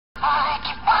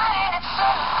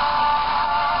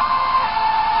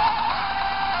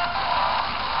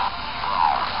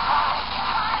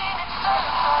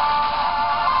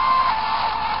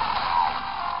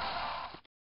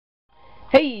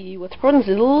Hello, this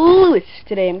is Lewis.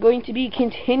 Today I'm going to be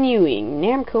continuing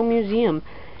Namco Museum,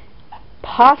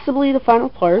 possibly the final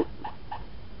part,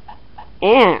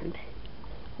 and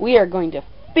we are going to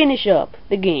finish up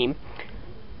the game.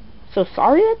 So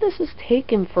sorry that this has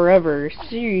taken forever,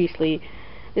 seriously.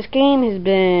 This game has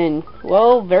been,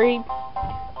 well,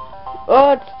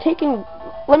 it's taken,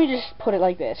 let me just put it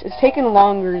like this, it's taken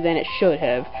longer than it should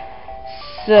have.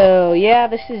 So yeah,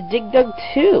 this is Dig Dug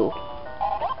 2.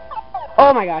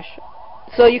 Oh my gosh.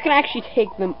 So you can actually take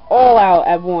them all out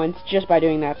at once just by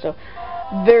doing that. So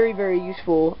very, very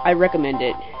useful. I recommend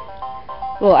it.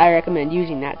 Well, I recommend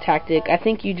using that tactic. I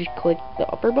think you just click the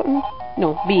upper button.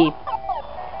 No, B.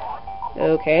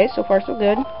 Okay, so far so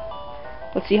good.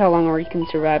 Let's see how long we can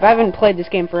survive. I haven't played this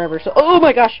game forever, so oh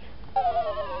my gosh.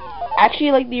 Actually,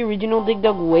 I like the original Dig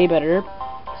Dug way better.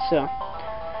 So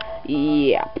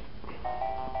yeah.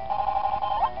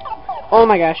 Oh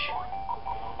my gosh.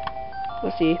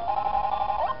 Let's see.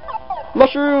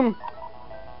 Mushroom!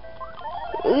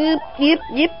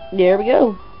 Yep, there we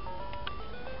go.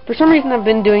 For some reason I've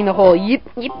been doing the whole yip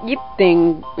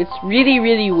thing. It's really,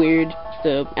 really weird.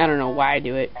 So, I don't know why I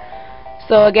do it.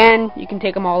 So again, you can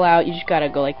take them all out. You just gotta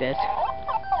go like this.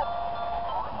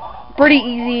 Pretty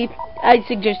easy. I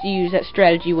suggest you use that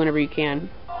strategy whenever you can.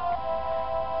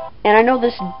 And I know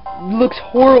this looks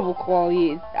horrible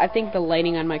quality. I think the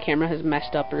lighting on my camera has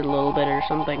messed up a little bit or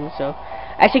something. So,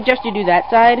 I suggest you do that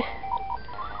side.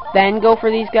 Then go for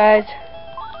these guys.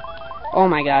 Oh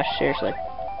my gosh, seriously.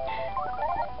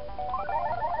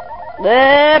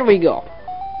 There we go.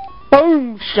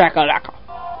 Boom shakalaka.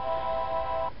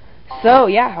 So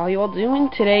yeah, how you all doing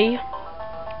today?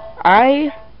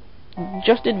 I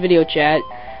just did video chat.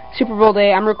 Super Bowl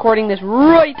day. I'm recording this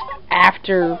right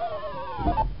after,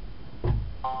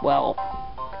 well,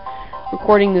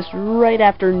 recording this right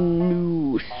after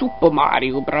new Super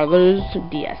Mario Brothers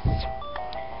DS,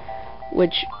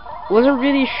 which was a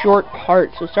really short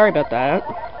part, so sorry about that.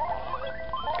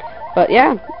 But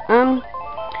yeah,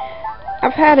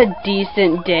 I've had a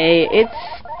decent day. It's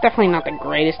definitely not the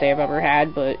greatest day I've ever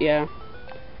had, but yeah.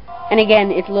 And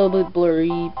again, it's a little bit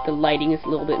blurry, the lighting is a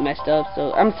little bit messed up,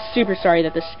 so I'm super sorry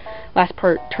that this last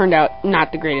part turned out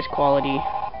not the greatest quality.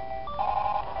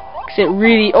 Cause it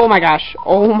really, oh my gosh,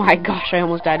 I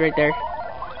almost died right there.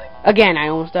 Again, I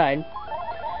almost died.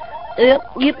 Yep.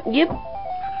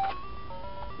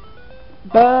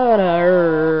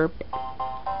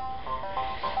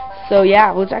 So yeah,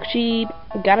 I was actually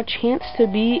got a chance to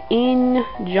be in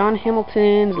John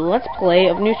Hamilton's Let's Play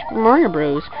of New Super Mario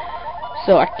Bros.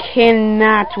 So I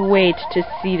cannot wait to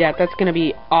see that. That's gonna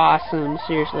be awesome,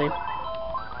 seriously.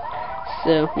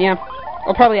 So yeah,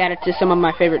 I'll probably add it to some of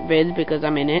my favorite vids because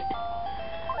I'm in it.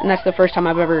 And that's the first time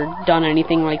I've ever done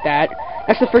anything like that.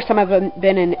 That's the first time I've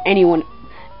been in anyone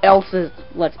else's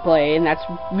Let's Play, and that's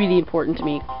really important to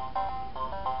me.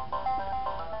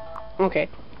 Okay,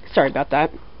 sorry about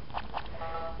that.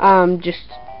 Just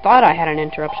thought I had an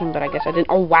interruption, but I guess I didn't.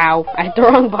 Oh wow, I hit the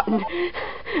wrong button.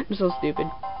 I'm so stupid.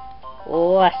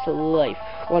 Less life.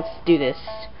 Let's do this.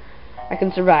 I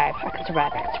can survive. I can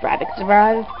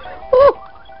survive.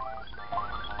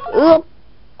 Woo!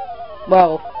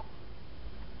 Well,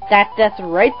 that's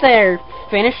right there.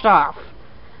 Finished off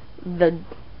the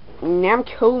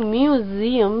Namco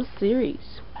Museum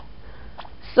series.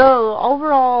 So,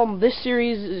 overall, this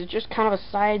series is just kind of a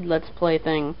side Let's Play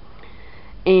thing.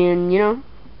 And, you know,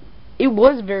 it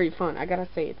was very fun. I gotta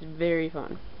say, it's very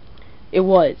fun. It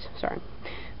was, sorry.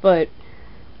 But,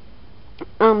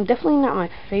 definitely not my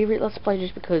favorite Let's Play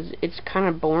just because it's kind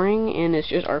of boring and it's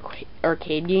just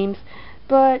arcade games.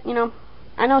 But, you know,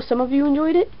 I know some of you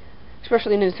enjoyed it.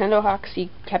 Especially Nintendo Hawks, he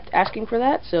kept asking for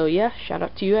that. So, yeah, shout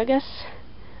out to you, I guess.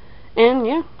 And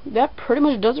yeah, that pretty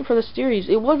much does it for the series.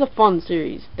 It was a fun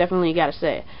series, definitely gotta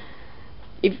say.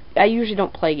 If I usually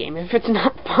don't play games if it's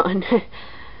not fun.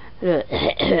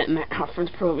 My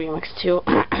Alfred's Pro Remix 2.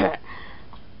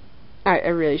 I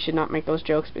really should not make those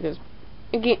jokes because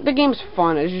the game's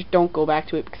fun. I just don't go back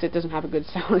to it because it doesn't have a good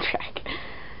soundtrack.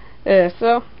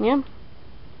 So yeah,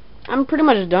 I'm pretty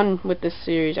much done with this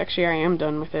series. Actually, I am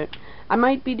done with it. I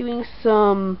might be doing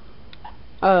some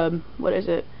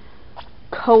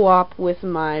co-op with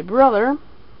my brother.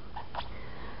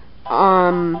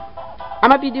 I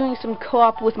might be doing some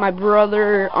co-op with my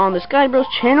brother on the Sky Bros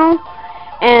channel,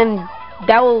 and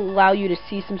that will allow you to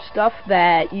see some stuff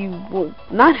that you will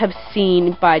not have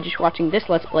seen by just watching this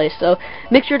Let's Play. So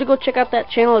make sure to go check out that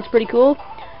channel. It's pretty cool.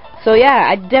 So yeah,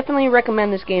 I definitely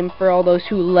recommend this game for all those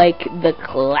who like the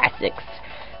classics.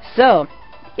 So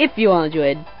if you all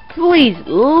enjoyed, please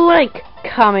like,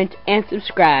 comment, and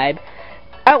subscribe.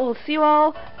 I will see you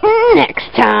all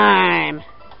next time.